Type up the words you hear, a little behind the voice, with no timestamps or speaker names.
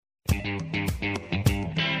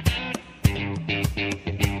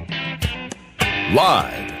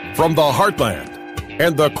Live from the heartland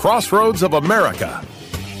and the crossroads of America,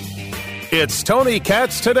 it's Tony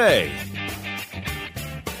Katz Today.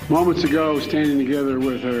 Moments ago, standing together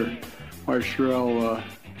with her wife Sherelle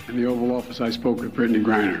in the Oval Office, I spoke with Brittney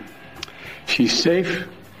Griner. She's safe.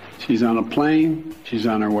 She's on a plane. She's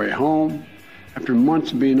on her way home. After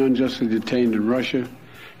months of being unjustly detained in Russia,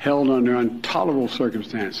 held under intolerable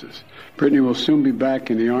circumstances, Brittney will soon be back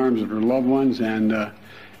in the arms of her loved ones,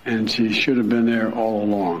 and she should have been there all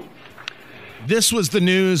along. This was the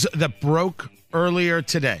news that broke earlier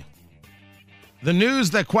today. The news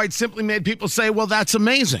that quite simply made people say, well, that's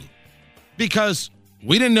amazing, because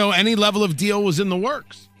we didn't know any level of deal was in the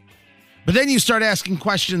works. But then you start asking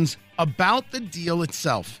questions about the deal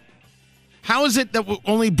itself. How is it that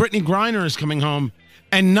only Brittney Griner is coming home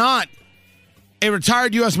and not a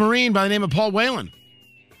retired U.S. Marine by the name of Paul Whelan?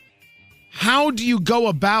 How do you go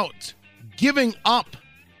about giving up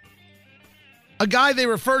a guy they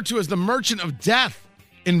refer to as the Merchant of Death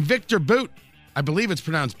in Victor Bout? I believe it's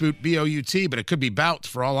pronounced Bout, B-O-U-T, but it could be Bout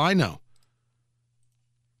for all I know.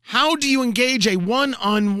 How do you engage a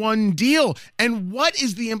one-on-one deal? And what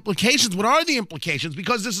is the implications? What are the implications?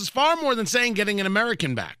 Because this is far more than saying getting an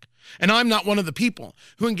American back. And I'm not one of the people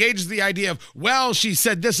who engages the idea of, well, she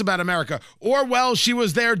said this about America, or, well, she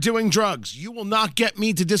was there doing drugs. You will not get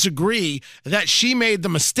me to disagree that she made the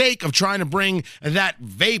mistake of trying to bring that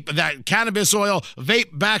cannabis oil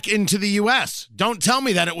vape back into the U.S. Don't tell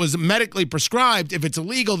me that it was medically prescribed. If it's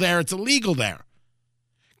illegal there, it's illegal there.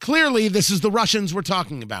 Clearly, this is the Russians we're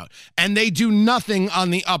talking about, and they do nothing on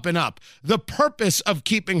the up and up. The purpose of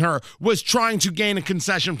keeping her was trying to gain a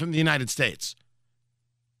concession from the United States.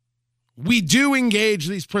 We do engage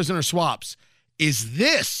these prisoner swaps. Is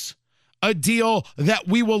this a deal that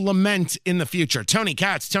we will lament in the future? Tony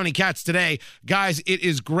Katz Today. Guys, it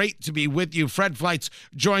is great to be with you. Fred Fleitz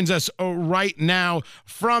joins us right now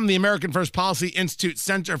from the American First Policy Institute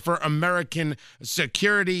Center for American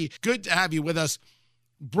Security. Good to have you with us.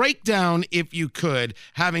 Break down, if you could,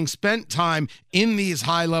 having spent time in these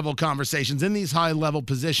high-level conversations, in these high-level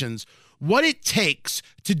positions, what it takes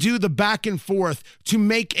to do the back and forth to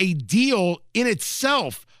make a deal in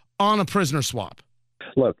itself on a prisoner swap.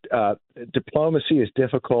 Look, diplomacy is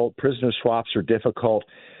difficult. Prisoner swaps are difficult.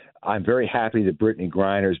 I'm very happy that Brittney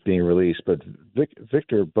Griner is being released, but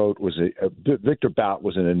Victor Bout was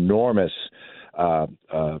an enormous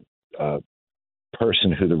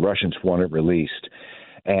person who the Russians wanted released,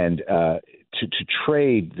 and to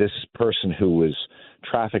trade this person who was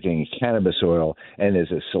trafficking cannabis oil and is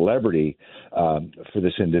a celebrity for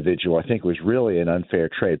this individual, I think was really an unfair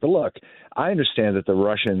trade. But look, I understand that the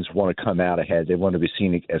Russians want to come out ahead. They want to be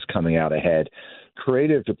seen as coming out ahead.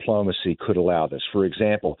 Creative diplomacy could allow this. For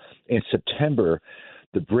example, in September,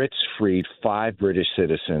 the Brits freed 5 British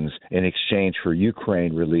citizens in exchange for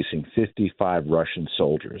Ukraine releasing 55 Russian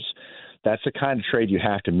soldiers. That's the kind of trade you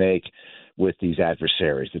have to make with these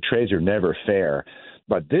adversaries. The trades are never fair.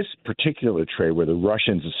 But this particular trade where the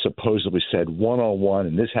Russians supposedly said one-on-one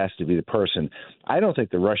and this has to be the person, I don't think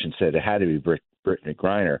the Russians said it had to be Brittney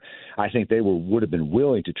Griner. I think they would have been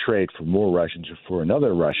willing to trade for more Russians or for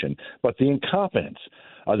another Russian, but the incompetence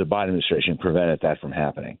of the Biden administration prevented that from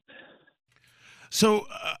happening. So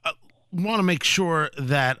want to make sure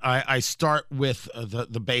that I start with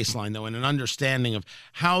the baseline, though, and an understanding of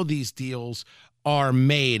how these deals are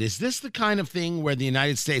made. Is this the kind of thing where the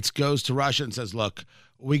United States goes to Russia and says, look,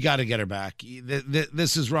 we got to get her back.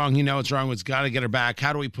 This is wrong. You know it's wrong. We've got to get her back.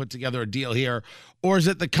 How do we put together a deal here? Or is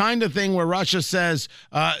it the kind of thing where Russia says,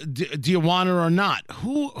 do you want her or not?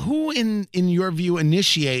 Who in your view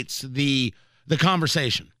initiates the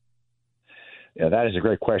conversation? Yeah, that is a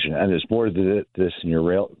great question, and there's more to this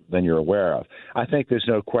than you're aware of. I think there's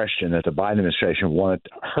no question that the Biden administration wanted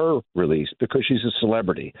her released because she's a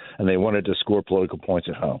celebrity, and they wanted to score political points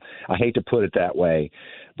at home. I hate to put it that way,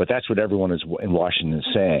 but that's what everyone in Washington is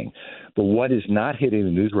saying. But what is not hitting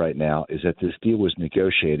the news right now is that this deal was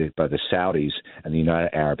negotiated by the Saudis and the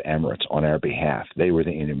United Arab Emirates on our behalf. They were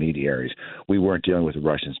the intermediaries. We weren't dealing with the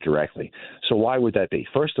Russians directly. So why would that be?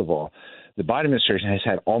 First of all, the Biden administration has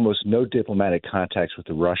had almost no diplomatic contacts with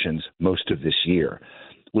the Russians most of this year,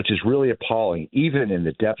 which is really appalling. Even in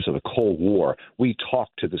the depths of the Cold War, we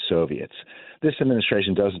talked to the Soviets. This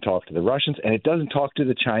administration doesn't talk to the Russians, and it doesn't talk to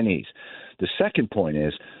the Chinese. The second point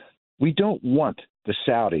is we don't want the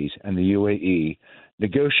Saudis and the UAE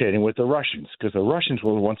negotiating with the Russians because the Russians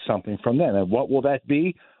will want something from them. And what will that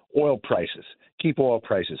be? Oil prices. Keep oil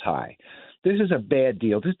prices high. This is a bad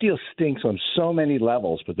deal. This deal stinks on so many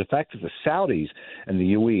levels, but the fact that the Saudis and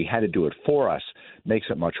the UAE had to do it for us makes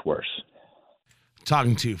it much worse.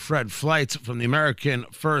 Talking to Fred Fleitz from the American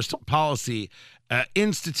First Policy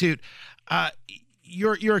Institute.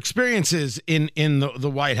 Your experiences in the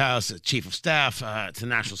White House, Chief of Staff to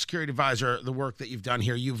National Security Advisor, the work that you've done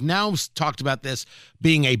here. You've now talked about this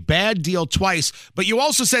being a bad deal twice, but you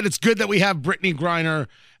also said it's good that we have Brittany Griner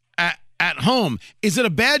at home. Is it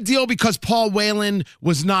a bad deal because Paul Whelan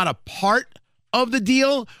was not a part of the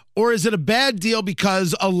deal, or is it a bad deal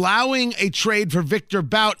because allowing a trade for Victor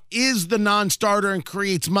Bout is the non-starter and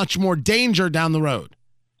creates much more danger down the road?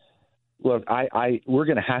 Look, we're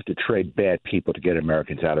going to have to trade bad people to get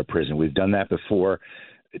Americans out of prison. We've done that before.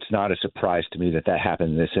 It's not a surprise to me that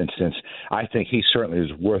happened in this instance. I think he certainly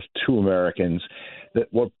is worth two Americans.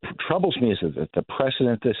 What troubles me is that the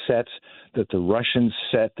precedent this sets, that the Russians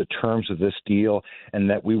set the terms of this deal, and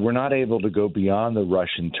that we were not able to go beyond the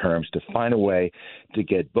Russian terms to find a way to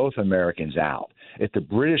get both Americans out. If the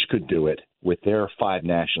British could do it with their 5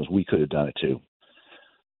 nationals, we could have done it too.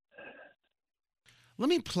 Let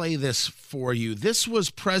me play this for you. This was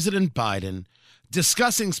President Biden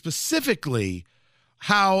discussing specifically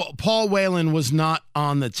how Paul Whelan was not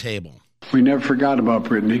on the table. We never forgot about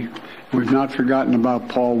Brittany. We've not forgotten about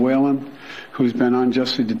Paul Whelan, who's been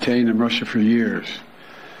unjustly detained in Russia for years.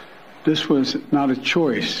 This was not a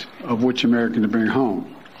choice of which American to bring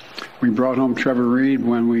home. We brought home Trevor Reed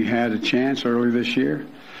when we had a chance earlier this year.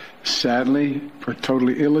 Sadly, for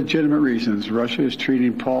totally illegitimate reasons, Russia is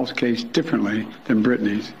treating Paul's case differently than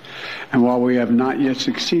Brittany's. And while we have not yet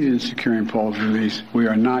succeeded in securing Paul's release, we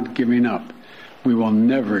are not giving up. We will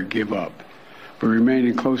never give up. We remain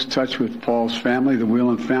in close touch with Paul's family, the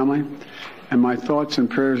Whelan family, and my thoughts and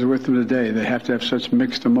prayers are with them today. They have to have such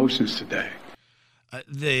mixed emotions today.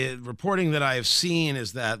 The reporting that I have seen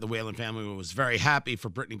is that the Whelan family was very happy for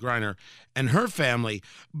Brittany Griner and her family.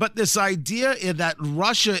 But this idea that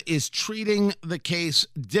Russia is treating the case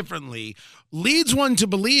differently leads one to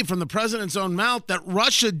believe from the president's own mouth that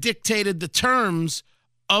Russia dictated the terms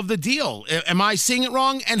of the deal. Am I seeing it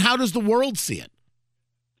wrong? And how does the world see it?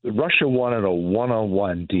 Russia wanted a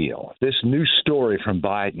one-on-one deal. This new story from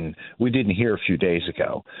Biden, we didn't hear a few days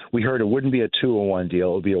ago. We heard it wouldn't be a 2-on-1 deal,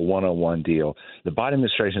 it would be a 1-on-1 deal. The Biden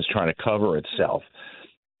administration is trying to cover itself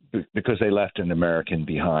because they left an American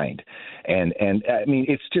behind. And I mean,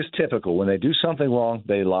 it's just typical. When they do something wrong,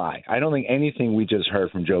 they lie. I don't think anything we just heard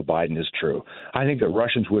from Joe Biden is true. I think the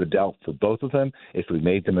Russians would have dealt for both of them if we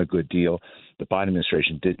made them a good deal. The Biden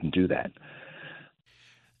administration didn't do that.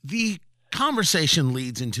 The conversation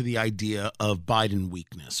leads into the idea of Biden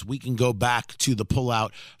weakness. We can go back to the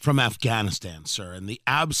pullout from Afghanistan, sir, and the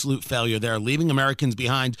absolute failure there, leaving Americans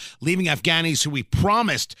behind, leaving Afghanis who we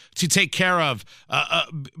promised to take care of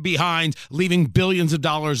behind, leaving billions of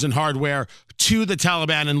dollars in hardware to the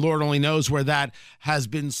Taliban, and Lord only knows where that has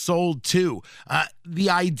been sold to. The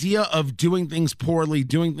idea of doing things poorly,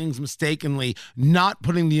 doing things mistakenly, not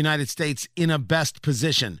putting the United States in a best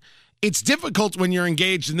position. It's difficult when you're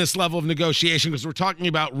engaged in this level of negotiation because we're talking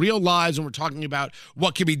about real lives and we're talking about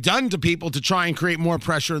what can be done to people to try and create more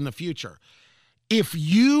pressure in the future. If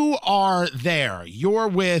you are there, you're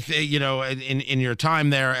with, in your time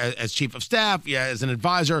there as chief of staff, as an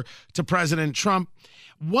advisor to President Trump,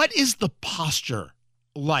 what is the posture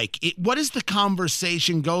like? What does the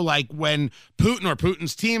conversation go like when Putin or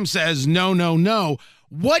Putin's team says, no, no, no?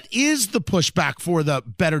 What is the pushback for the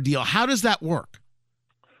better deal? How does that work?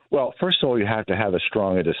 Well, first of all, you have to have a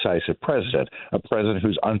strong and decisive president, a president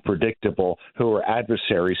who's unpredictable, who our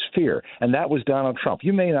adversaries fear. And that was Donald Trump.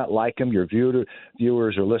 You may not like him, your viewers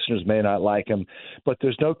or listeners may not like him, but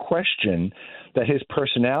there's no question that his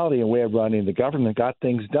personality and way of running the government got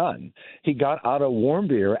things done. He got Otto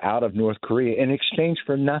Warmbier out of North Korea in exchange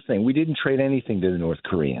for nothing. We didn't trade anything to the North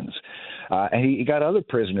Koreans. And he got other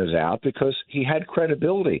prisoners out because he had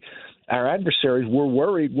credibility. Our adversaries were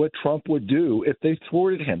worried what Trump would do if they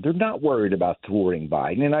thwarted him. They're not worried about thwarting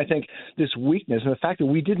Biden. And I think this weakness and the fact that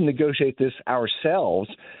we didn't negotiate this ourselves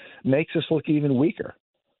makes us look even weaker.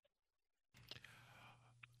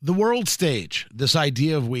 The world stage, this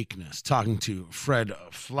idea of weakness, talking to Fred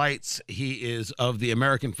Fleitz. He is of the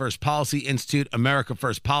American First Policy Institute,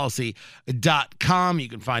 AmericaFirstPolicy.com. You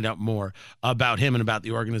can find out more about him and about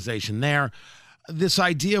the organization there. This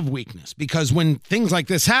idea of weakness, because when things like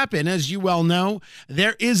this happen, as you well know,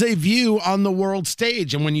 there is a view on the world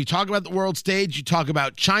stage. And when you talk about the world stage, you talk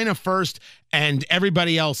about China first and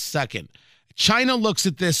everybody else second. China looks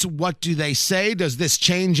at this. What do they say? Does this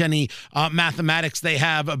change any mathematics they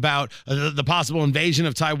have about the possible invasion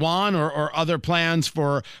of Taiwan or other plans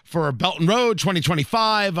for Belt and Road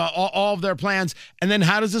 2025, all of their plans? And then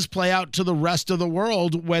how does this play out to the rest of the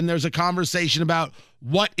world when there's a conversation about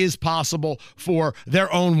what is possible for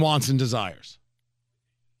their own wants and desires?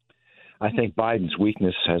 I think Biden's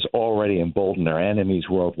weakness has already emboldened their enemies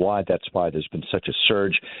worldwide. That's why there's been such a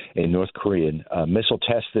surge in North Korean missile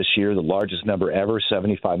tests this year, the largest number ever,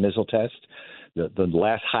 75 missile tests. The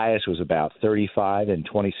last highest was about 35 in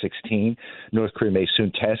 2016. North Korea may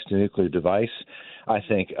soon test a nuclear device. I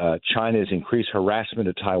think China's increased harassment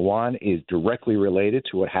of Taiwan is directly related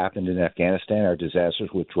to what happened in Afghanistan, our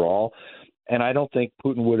disastrous withdrawal. And I don't think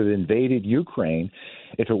Putin would have invaded Ukraine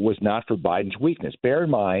if it was not for Biden's weakness. Bear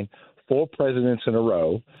in mind, 4 presidents in a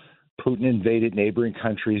row, Putin invaded neighboring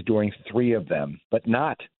countries during 3 of them, but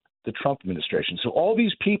not the Trump administration. So all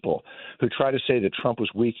these people who try to say that Trump was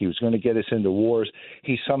weak, he was going to get us into wars,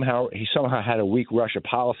 he somehow had a weak Russia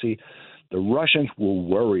policy. The Russians were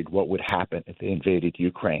worried what would happen if they invaded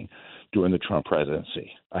Ukraine during the Trump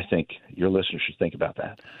presidency. I think your listeners should think about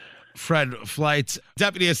that. Fred Fleitz,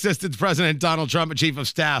 Deputy Assistant President Donald Trump and Chief of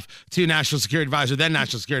Staff to National Security Advisor, then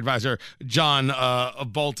National Security Advisor John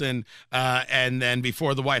Bolton, and then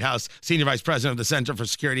before the White House, Senior Vice President of the Center for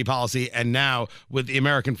Security Policy, and now with the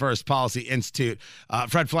American First Policy Institute.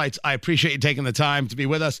 Fred Fleitz, I appreciate you taking the time to be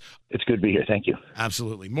with us. It's good to be here. Thank you.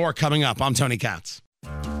 Absolutely. More coming up. I'm Tony Katz.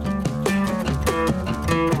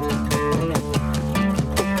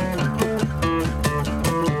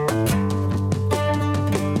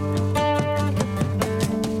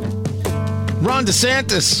 Ron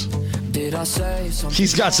DeSantis,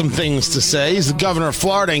 he's got some things to say. He's the governor of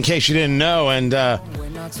Florida, in case you didn't know, and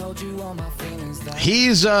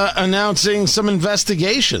he's announcing some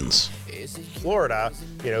investigations. Florida,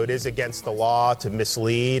 it is against the law to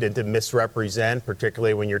mislead and to misrepresent,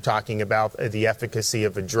 particularly when you're talking about the efficacy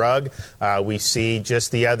of a drug. We see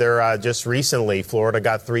just recently, Florida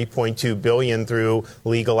got $3.2 billion through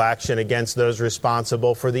legal action against those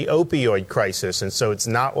responsible for the opioid crisis. And so it's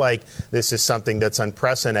not like this is something that's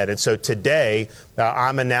unprecedented. So today,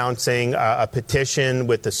 I'm announcing a petition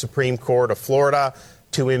with the Supreme Court of Florida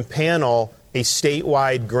to impanel a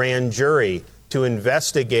statewide grand jury to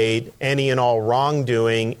investigate any and all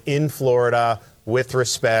wrongdoing in Florida with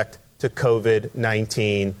respect to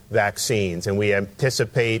COVID-19 vaccines. And we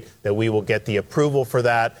anticipate that we will get the approval for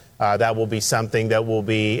that. That will be something that will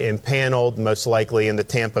be impaneled, most likely in the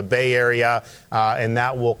Tampa Bay area, and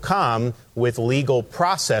that will come with legal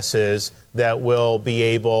processes that will be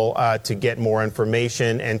able to get more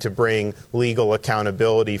information and to bring legal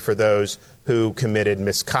accountability for those who committed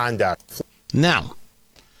misconduct. Now,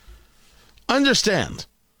 understand,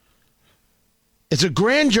 it's a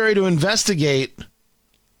grand jury to investigate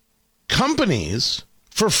companies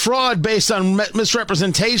for fraud based on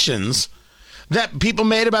misrepresentations that people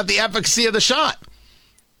made about the efficacy of the shot.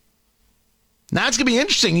 Now, it's going to be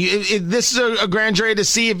interesting. This is a grand jury to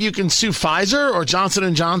see if you can sue Pfizer or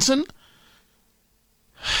Johnson & Johnson.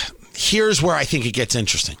 Here's where I think it gets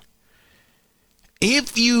interesting.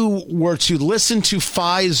 If you were to listen to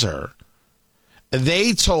Pfizer,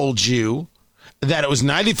 they told you that it was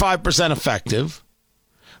 95% effective,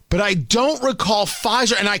 but I don't recall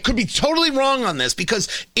Pfizer, and I could be totally wrong on this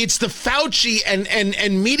because it's the Fauci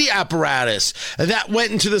and media apparatus that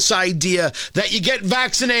went into this idea that you get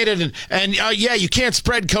vaccinated and you can't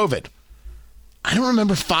spread COVID. I don't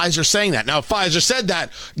remember Pfizer saying that. Now, if Pfizer said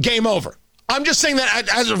that, game over. I'm just saying that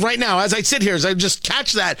as of right now, as I sit here, as I just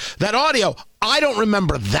catch that audio, I don't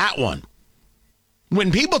remember that one.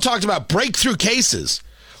 When people talked about breakthrough cases,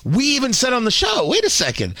 we even said on the show, wait a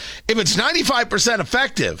second, if it's 95%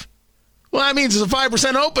 effective, well, that means it's a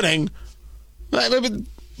 5% opening.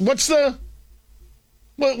 What's the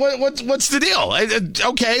deal?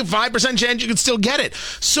 Okay, 5% chance you can still get it.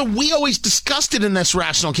 So we always discussed it in this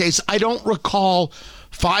rational case. I don't recall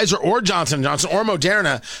Pfizer or Johnson & Johnson or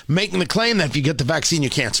Moderna making the claim that if you get the vaccine, you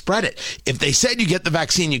can't spread it. If they said you get the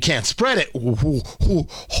vaccine, you can't spread it,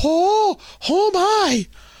 oh my,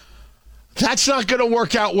 that's not going to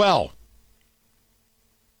work out well.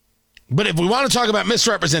 But if we want to talk about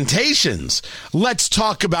misrepresentations, let's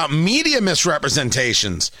talk about media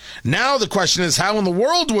misrepresentations. Now the question is, how in the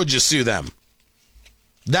world would you sue them?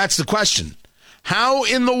 That's the question. How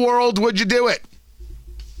in the world would you do it?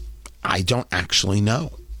 I don't actually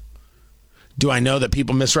know. Do I know that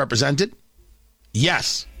people misrepresented?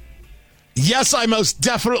 Yes. Yes, I most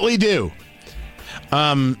definitely do.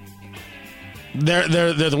 They're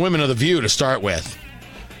the women of The View to start with,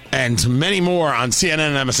 and many more on CNN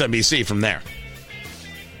and MSNBC from there.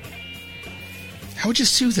 How would you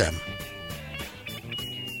sue them?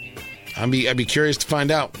 I'd be curious to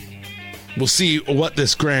find out. We'll see what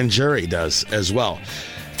this grand jury does as well.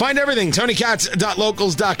 Find everything,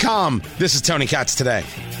 TonyKatz.locals.com. This is Tony Katz Today.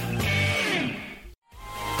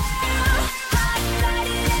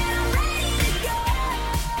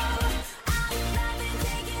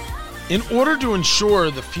 In order to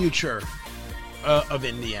ensure the future of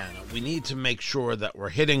Indiana, we need to make sure that we're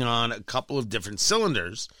hitting on a couple of different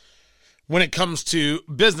cylinders when it comes to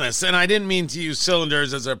business. And I didn't mean to use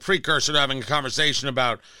cylinders as a precursor to having a conversation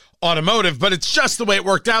about automotive, but it's just the way it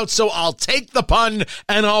worked out, so I'll take the pun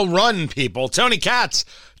and I'll run, people. Tony Katz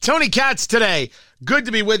Today. Good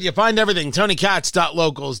to be with you. Find everything,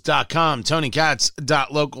 TonyKatz.locals.com,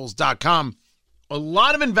 TonyKatz.locals.com. A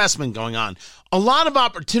lot of investment going on, a lot of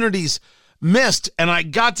opportunities missed, and I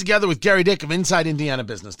got together with Gary Dick of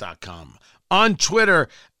InsideIndianaBusiness.com, on Twitter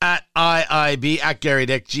at IIB, at Gary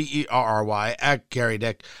Dick, Gerry, at Gary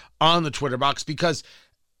Dick, on the Twitter box, because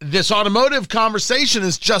this automotive conversation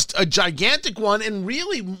is just a gigantic one, and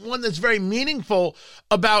really one that's very meaningful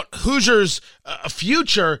about Hoosiers'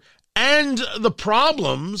 future and the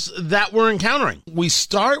problems that we're encountering. We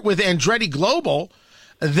start with Andretti Global.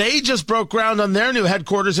 They just broke ground on their new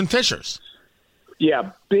headquarters in Fishers.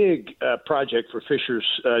 Yeah, big project for Fishers,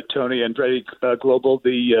 Tony. Andretti Global,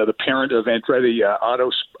 the parent of Andretti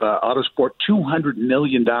Autosport, $200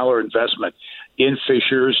 million investment in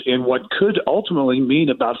Fishers in what could ultimately mean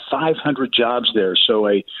about 500 jobs there. So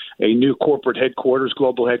a new corporate headquarters,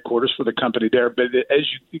 global headquarters for the company there. But as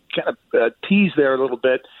you kind of tease there a little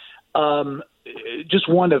bit, just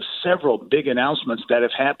one of several big announcements that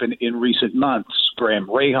have happened in recent months. Graham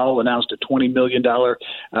Rahal announced a $20 million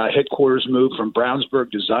headquarters move from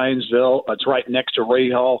Brownsburg to Zionsville. It's right next to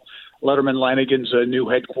Rahal. Letterman Lanigan's new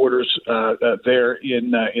headquarters there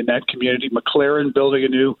in that community. McLaren building a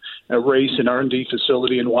new race and R&D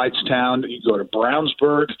facility in Whitestown. You go to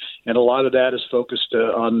Brownsburg, and a lot of that is focused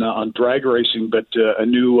on drag racing, but a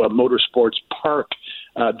new motorsports park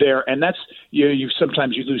there. And that's, you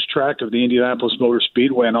sometimes you lose track of the Indianapolis Motor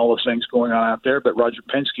Speedway and all the things going on out there, but Roger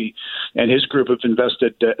Penske and his group have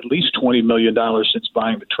invested at least $20 million since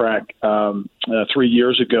buying the track 3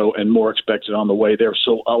 years ago, and more expected on the way there.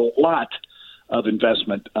 So a lot of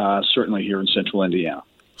investment, certainly here in central Indiana.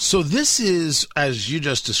 So this is, as you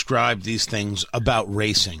just described, these things about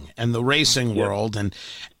racing and the racing world, and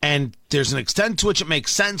there's an extent to which it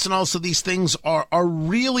makes sense, and also these things are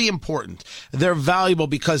really important. They're valuable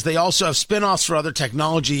because they also have spin-offs for other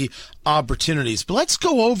technology opportunities. But let's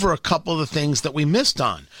go over a couple of the things that we missed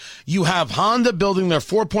on. You have Honda building their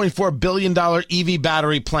 $4.4 billion EV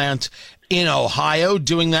battery plant in Ohio,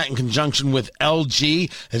 doing that in conjunction with LG.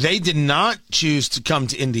 They did not choose to come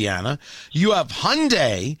to Indiana. You have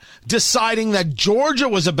Hyundai deciding that Georgia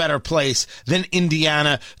was a better place than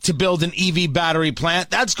Indiana to build an EV battery plant.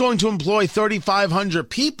 That's going to employ 3,500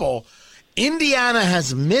 people. Indiana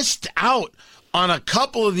has missed out on a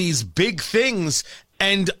couple of these big things,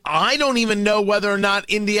 and I don't even know whether or not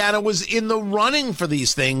Indiana was in the running for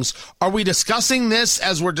these things. Are we discussing this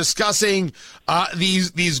as we're discussing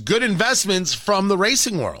these good investments from the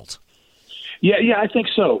racing world? Yeah, I think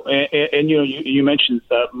so. And you mentioned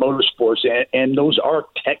motorsports, and those are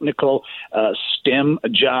technical STEM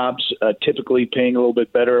jobs, typically paying a little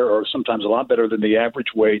bit better, or sometimes a lot better than the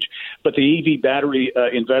average wage. But the EV battery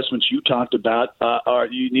investments you talked about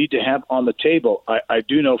you need to have on the table. I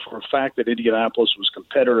do know for a fact that Indianapolis was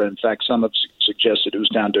competitor. In fact, some have suggested it was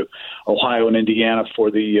down to Ohio and Indiana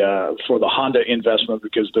for the Honda investment,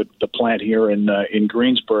 because the plant here in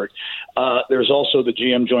Greensburg. There's also the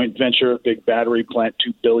GM joint venture, big battery plant,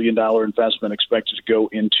 $2 billion investment expected to go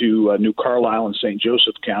into New Carlisle and St.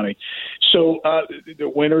 Joseph County. So the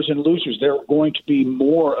winners and losers, there are going to be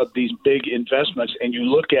more of these big investments. And you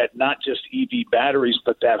look at not just EV batteries,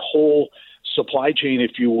 but that whole supply chain,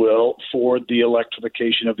 if you will, for the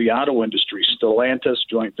electrification of the auto industry. Stellantis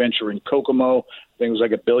joint venture in Kokomo, I think it was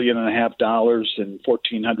like $1.5 billion and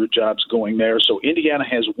 1,400 jobs going there. So Indiana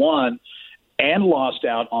has won and lost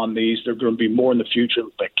out on these. There are going to be more in the future.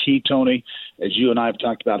 The key, Tony, as you and I have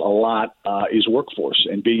talked about a lot, is workforce,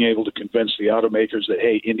 and being able to convince the automakers that,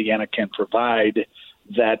 hey, Indiana can provide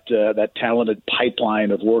that talented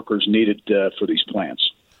pipeline of workers needed for these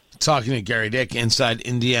plants. Talking to Gary Dick,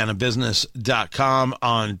 InsideIndianaBusiness.com,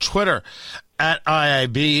 on Twitter at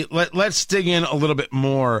IIB. Let's dig in a little bit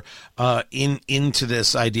more into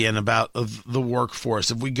this idea and about the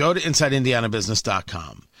workforce. If we go to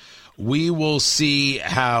InsideIndianaBusiness.com, we will see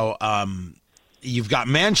how You've got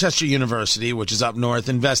Manchester University, which is up north,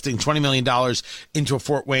 investing $20 million into a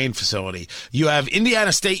Fort Wayne facility. You have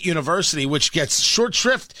Indiana State University, which gets short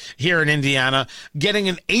shrift here in Indiana, getting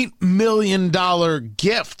an $8 million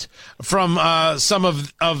gift from some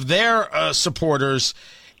of their supporters.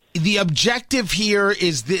 The objective here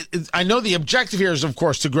is I know the objective here is, of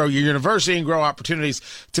course, to grow your university and grow opportunities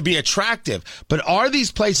to be attractive. But are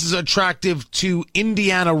these places attractive to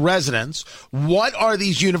Indiana residents? What are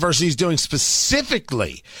these universities doing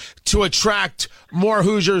specifically to attract more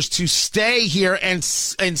Hoosiers to stay here and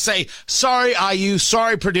say, sorry, IU,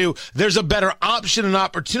 sorry, Purdue, there's a better option and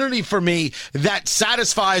opportunity for me that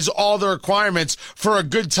satisfies all the requirements for a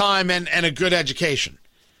good time and a good education?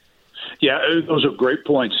 Yeah, those are great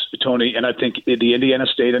points, Tony. And I think the Indiana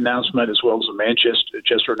State announcement as well as the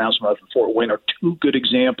Manchester announcement from Fort Wayne are two good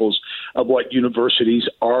examples of what universities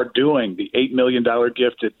are doing. The $8 million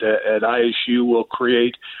gift at ISU will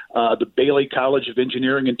create the Bailey College of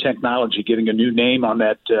Engineering and Technology, getting a new name on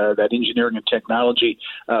that engineering and technology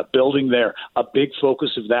building there. A big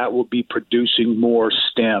focus of that will be producing more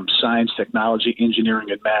STEM, science, technology,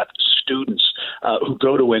 engineering, and math students who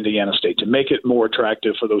go to Indiana State to make it more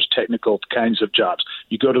attractive for those technical kinds of jobs.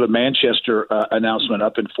 You go to the Manchester announcement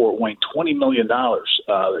up in Fort Wayne, $20 million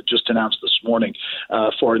just announced this morning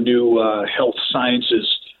for a new health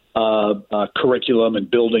sciences curriculum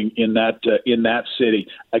and building in that city.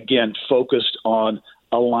 Again, focused on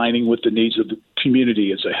aligning with the needs of the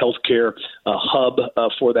community. It's a healthcare hub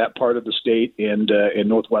for that part of the state and in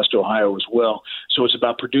Northwest Ohio as well. So it's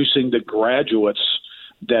about producing the graduates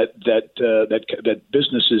that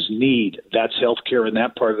businesses need. That's healthcare in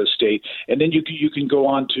that part of the state. And then you can go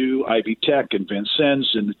on to Ivy Tech and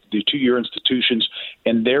Vincennes and the two-year institutions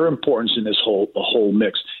and their importance in this whole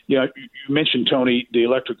mix. You know, you mentioned, Tony, the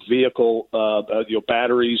electric vehicle,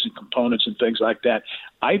 batteries and components and things like that.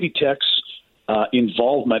 Ivy Tech's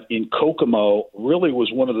involvement in Kokomo really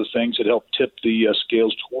was one of the things that helped tip the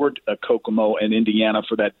scales toward Kokomo and Indiana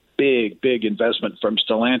for that big investment from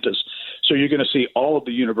Stellantis. So you're going to see all of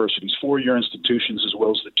the universities, 4-year institutions, as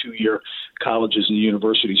well as the 2-year colleges and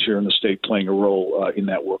universities here in the state playing a role in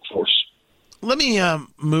that workforce. Let me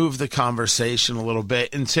move the conversation a little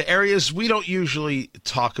bit into areas we don't usually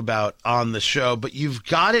talk about on the show, but you've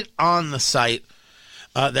got it on the site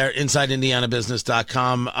there,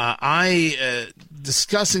 InsideIndianaBusiness.com.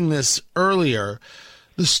 Discussing this earlier,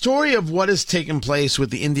 the story of what has taken place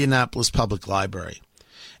with the Indianapolis Public Library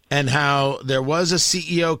and how there was a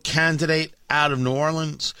CEO candidate out of New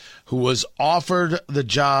Orleans who was offered the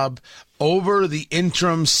job over the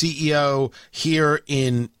interim CEO here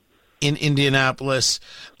in Indianapolis.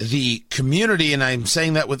 The community, and I'm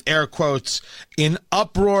saying that with air quotes, in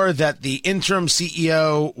uproar that the interim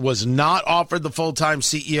CEO was not offered the full-time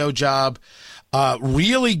CEO job,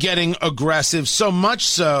 really getting aggressive, so much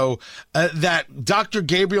so that Dr.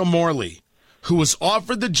 Gabriel Morley, who was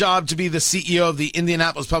offered the job to be the CEO of the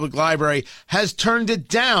Indianapolis Public Library, has turned it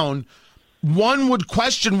down. One would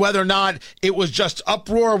question whether or not it was just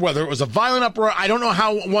uproar, whether it was a violent uproar. I don't know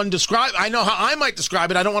how I know how I might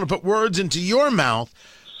describe it. I don't want to put words into your mouth.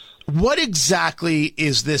 What exactly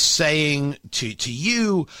is this saying to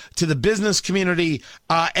you, to the business community,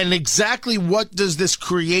 and exactly what does this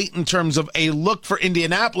create in terms of a look for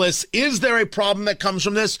Indianapolis? Is there a problem that comes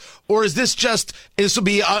from this, or is this will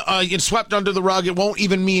be swept under the rug? It won't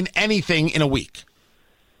even mean anything in a week.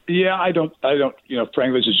 Yeah, I don't.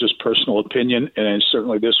 Frankly, this is just personal opinion, and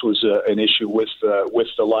certainly this was an issue with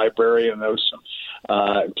the library, and there was some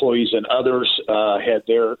employees and others had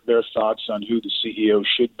their thoughts on who the CEO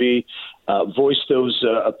should be, voiced those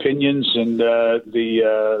opinions, and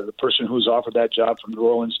the person who was offered that job from New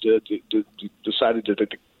Orleans decided to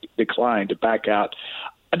decline, to back out.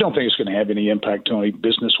 I don't think it's going to have any impact, Tony,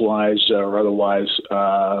 business-wise or otherwise,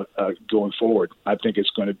 going forward. I think it's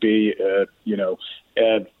going to be,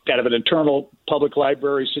 kind of an internal public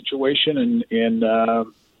library situation, and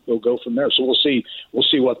we'll go from there. So we'll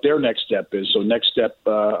see what their next step is. So next step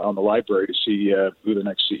on the library to see who the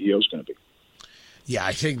next CEO is going to be. Yeah,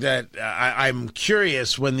 I think that I'm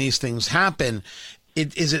curious when these things happen.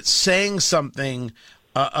 Is it saying something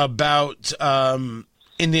about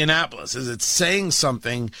Indianapolis? Is it saying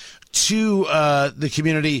something to the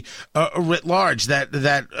community writ large that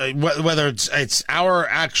whether it's our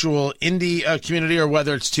actual indie community or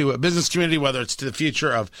whether it's to a business community, whether it's to the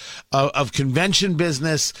future of convention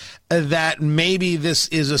business, that maybe this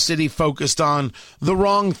is a city focused on the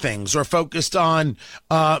wrong things or focused on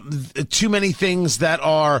too many things that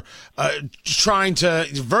are trying to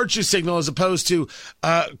virtue signal as opposed to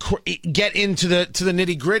get into the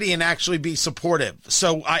nitty gritty and actually be supportive.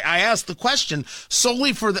 So I asked the question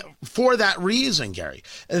solely for for that reason, Gary,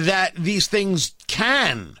 that these things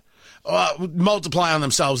can multiply on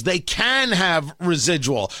themselves. They can have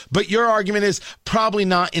residual. But your argument is probably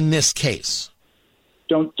not in this case.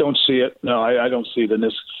 Don't see it. No, I don't see it in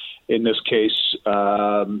this case, at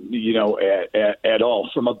all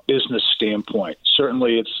from a business standpoint.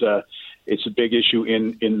 Certainly it's a big issue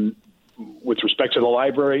in with respect to the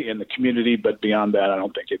library and the community, but beyond that, I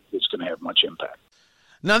don't think it's going to have much impact.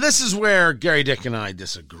 Now, this is where Gary Dick and I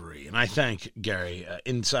disagree, and I thank Gary,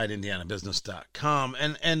 InsideIndianaBusiness.com,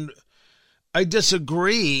 and I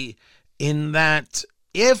disagree in that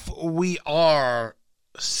if we are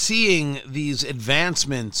seeing these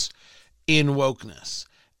advancements in wokeness,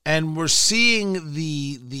 and we're seeing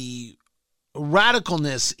the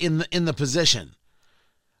radicalness in the position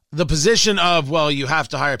of, well, you have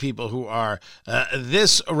to hire people who are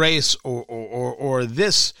this race or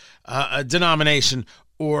this denomination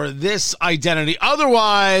or this identity.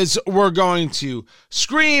 Otherwise, we're going to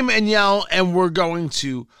scream and yell, and we're going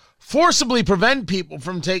to forcibly prevent people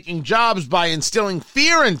from taking jobs by instilling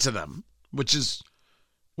fear into them, which is,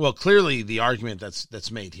 well, clearly the argument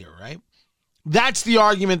that's made here, right? That's the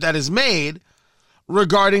argument that is made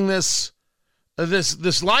regarding this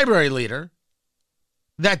library leader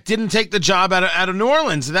that didn't take the job out of New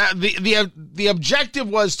Orleans. That the objective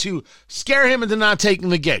was to scare him into not taking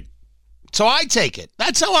the gig. So I take it.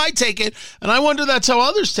 That's how I take it, and I wonder that's how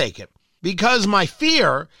others take it. Because my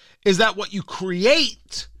fear is that what you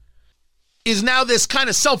create is now this kind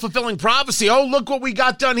of self-fulfilling prophecy. Oh, look what we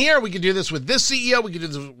got done here. We could do this with this CEO. We could do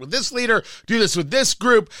this with this leader, do this with this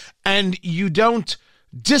group. And you don't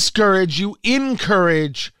discourage, you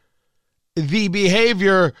encourage the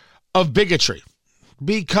behavior of bigotry.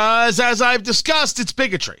 Because, as I've discussed, it's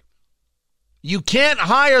bigotry. You can't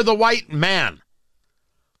hire the white man.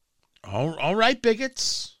 All right,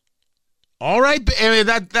 bigots. All right, I mean,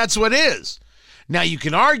 that's what it is. Now, you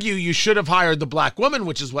can argue you should have hired the black woman,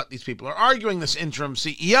 which is what these people are arguing, this interim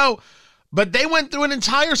CEO, but they went through an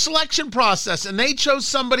entire selection process and they chose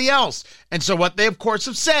somebody else. And so what they, of course,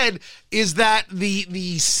 have said is that the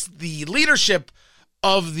leadership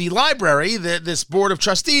of the library, this board of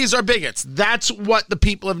trustees, are bigots. That's what the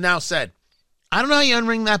people have now said. I don't know how you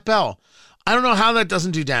unring that bell. I don't know how that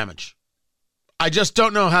doesn't do damage. I just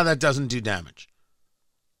don't know how that doesn't do damage.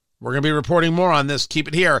 We're going to be reporting more on this. Keep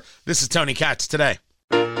it here. This is Tony Katz Today.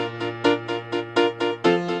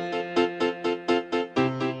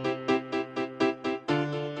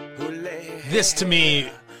 This, to me,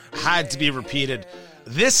 had to be repeated.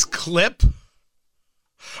 This clip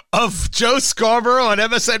of Joe Scarborough on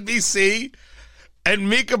MSNBC and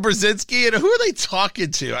Mika Brzezinski, and who are they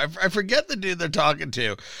talking to? I forget the dude they're talking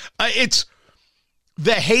to. It's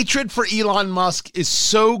the hatred for Elon Musk is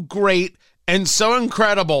so great and so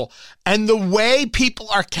incredible, and the way people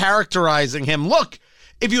are characterizing him. Look,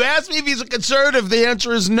 if you ask me if he's a conservative, the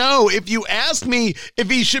answer is no. If you ask me if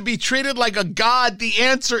he should be treated like a god, the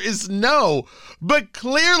answer is no. But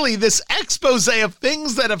clearly, this expose of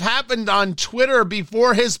things that have happened on Twitter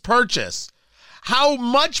before his purchase, how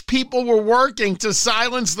much people were working to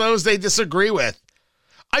silence those they disagree with.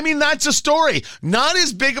 I mean, that's a story. Not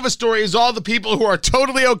as big of a story as all the people who are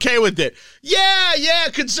totally okay with it. Yeah,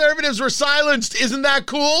 conservatives were silenced. Isn't that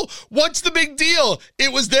cool? What's the big deal?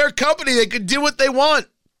 It was their company. They could do what they want.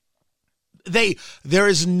 There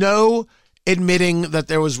is no admitting that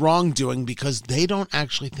there was wrongdoing because they don't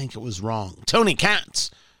actually think it was wrong. Tony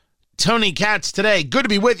Katz Today. Good to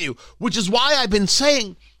be with you, which is why I've been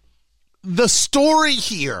saying the story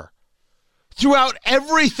here throughout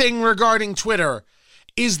everything regarding Twitter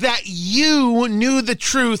is that you knew the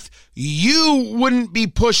truth, you wouldn't be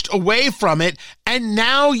pushed away from it, and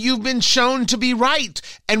now you've been shown to be right.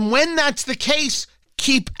 And when that's the case,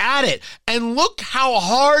 keep at it. And look how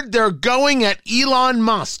hard they're going at Elon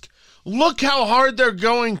Musk. Look how hard they're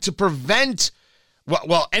going to prevent,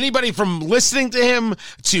 well, anybody from listening to him,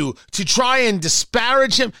 to try and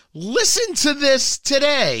disparage him. Listen to this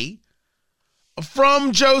today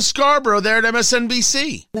from Joe Scarborough there at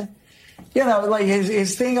MSNBC. You know, like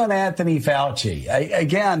his thing on Anthony Fauci.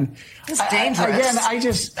 It's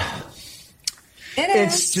dangerous.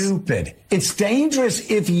 It's stupid. It's dangerous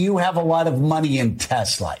if you have a lot of money in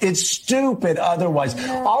Tesla. It's stupid otherwise.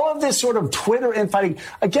 Yeah. All of this sort of Twitter infighting.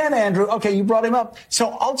 Again, Andrew, okay, you brought him up. So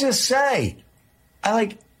I'll just say,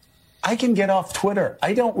 I can get off Twitter.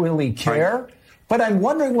 I don't really care. Right. But I'm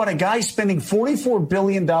wondering what a guy spending $44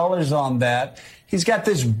 billion on that. He's got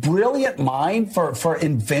this brilliant mind for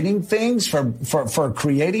inventing things, for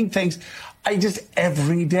creating things.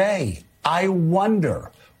 Every day, I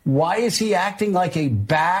wonder, why is he acting like a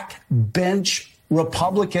backbench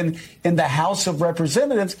Republican in the House of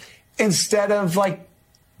Representatives instead of like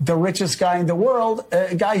the richest guy in the world,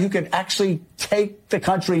 a guy who could actually take the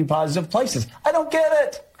country in positive places. I don't get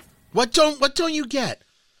it. What don't you get?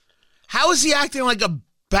 How is he acting like a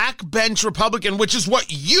backbench Republican, which is what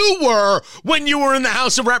you were when you were in the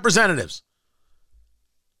House of Representatives?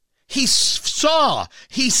 He saw,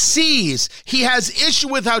 he sees, he has issue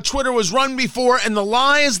with how Twitter was run before and the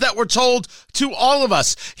lies that were told to all of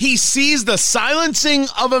us. He sees the silencing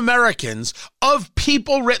of Americans, of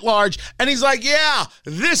people writ large, and he's like, yeah,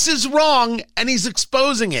 this is wrong, and he's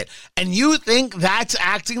exposing it. And you think that's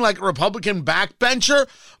acting like a Republican backbencher?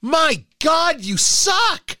 My God, you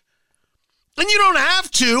suck. And you don't have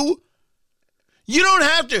to. You don't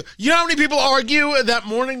have to. You know how many people argue that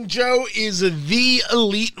Morning Joe is the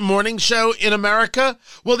elite morning show in America?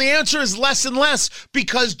 Well, the answer is less and less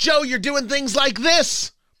because, Joe, you're doing things like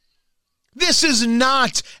this. This is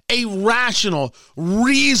not a rational,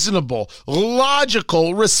 reasonable,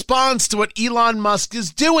 logical response to what Elon Musk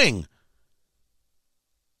is doing.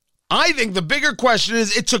 I think the bigger question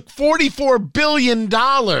is it took $44 billion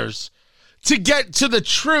to get to the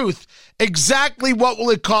truth. Exactly what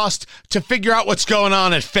will it cost to figure out what's going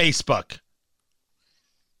on at Facebook?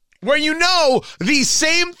 Where you know these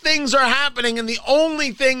same things are happening and the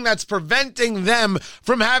only thing that's preventing them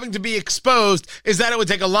from having to be exposed is that it would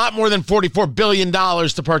take a lot more than $44 billion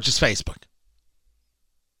to purchase Facebook.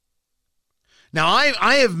 Now,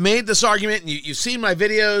 I have made this argument, and you've seen my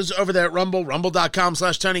videos over there at Rumble,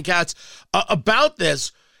 rumble.com/Tony Katz, about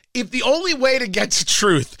this. If the only way to get to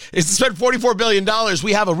truth is to spend $44 billion,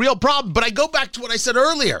 we have a real problem. But I go back to what I said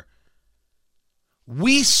earlier.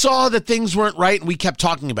 We saw that things weren't right, and we kept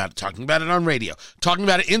talking about it on radio, talking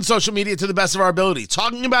about it in social media to the best of our ability,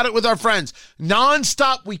 talking about it with our friends.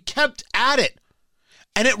 Nonstop, we kept at it.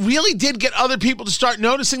 And it really did get other people to start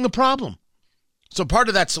noticing the problem. So part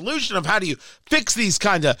of that solution of how do you fix these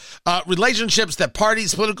kind of relationships that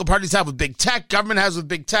political parties have with big tech, government has with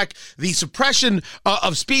big tech, the suppression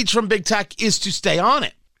of speech from big tech is to stay on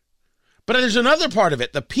it. But there's another part of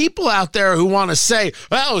it. The people out there who want to say,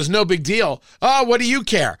 well, it was no big deal. Oh, what do you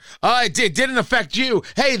care? It didn't affect you.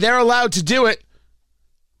 Hey, they're allowed to do it.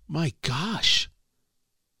 My gosh.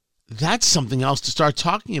 That's something else to start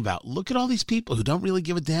talking about. Look at all these people who don't really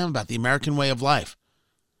give a damn about the American way of life.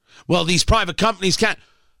 Well, these private companies can't.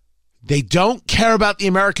 They don't care about the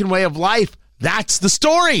American way of life. That's the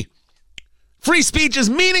story. Free speech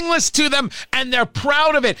is meaningless to them, and they're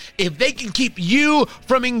proud of it. If they can keep you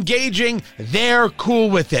from engaging, they're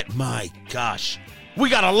cool with it. My gosh.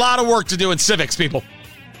 We got a lot of work to do in civics, people.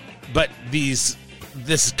 But this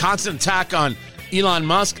constant attack on Elon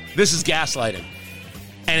Musk, this is gaslighting.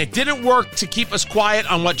 And it didn't work to keep us quiet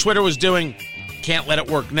on what Twitter was doing. Can't let it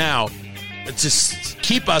work now. To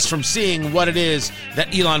keep us from seeing what it is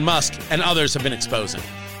that Elon Musk and others have been exposing.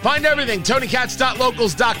 Find everything,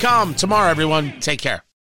 TonyKatz.locals.com. Tomorrow, everyone. Take care.